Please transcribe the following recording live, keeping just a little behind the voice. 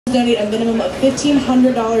donate a minimum of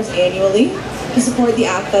 $1,500 annually to support the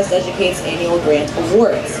AthFest Educates annual grant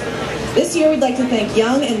awards. This year, we'd like to thank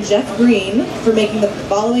Young and Jeff Green for making the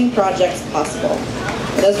following projects possible.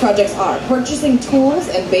 And those projects are purchasing tools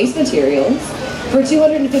and base materials for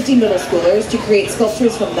 250 middle schoolers to create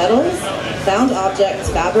sculptures from metals, found objects,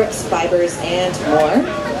 fabrics, fibers, and more.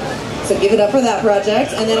 So give it up for that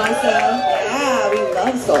project. And then also, yeah, we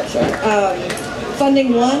love sculpture.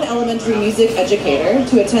 Funding one elementary music educator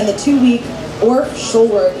to attend the 2-week Orff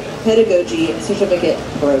Schulwerk Pedagogy Certificate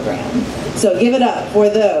Program. So give it up for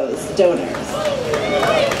those donors.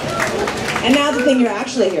 And now the thing you're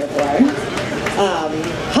actually here for.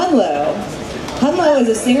 HUNLO. HUNLO is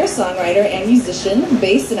a singer-songwriter and musician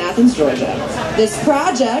based in Athens, Georgia. This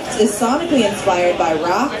project is sonically inspired by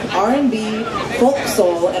rock, R&B, folk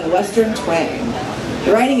soul, and Western twang.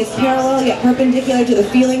 The writing is parallel yet perpendicular to the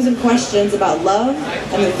feelings and questions about love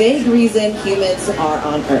and the vague reason humans are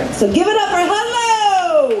on Earth. So give it up for HUNLO!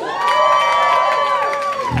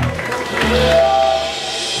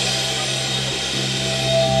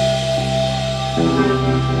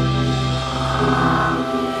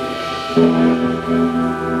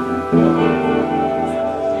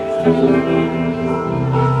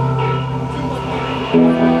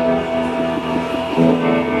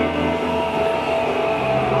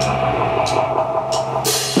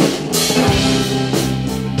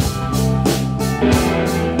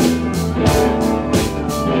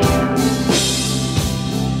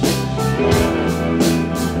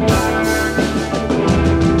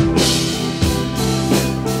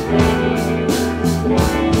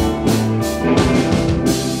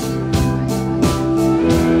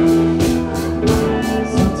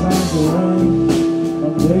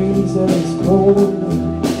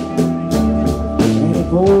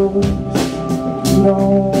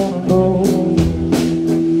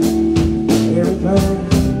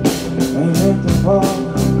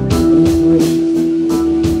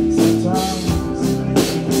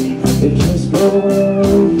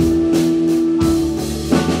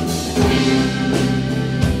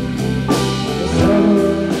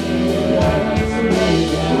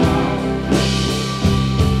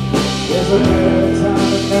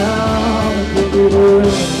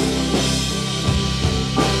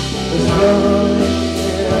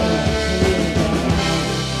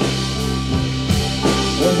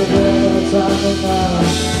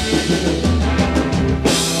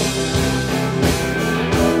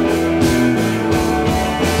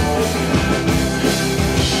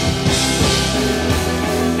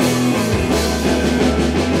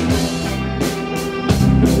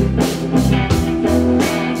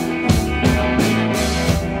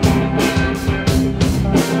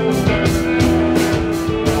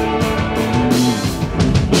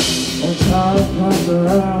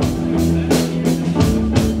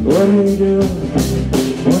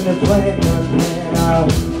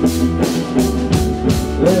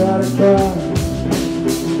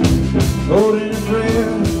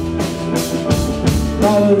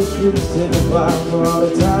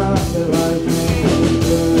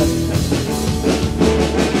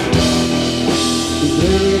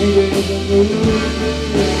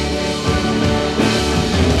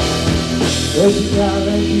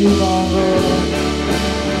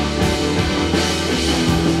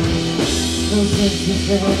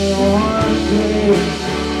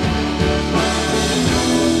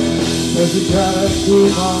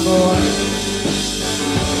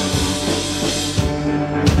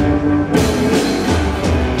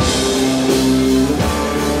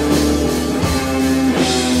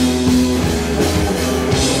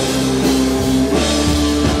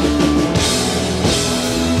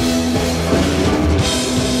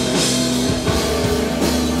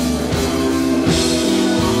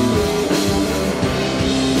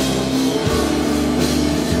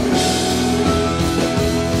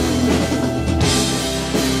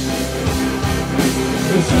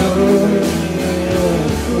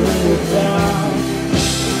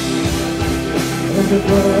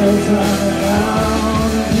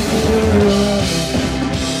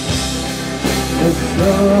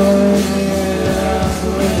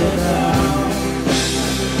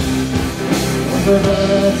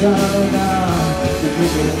 Time now.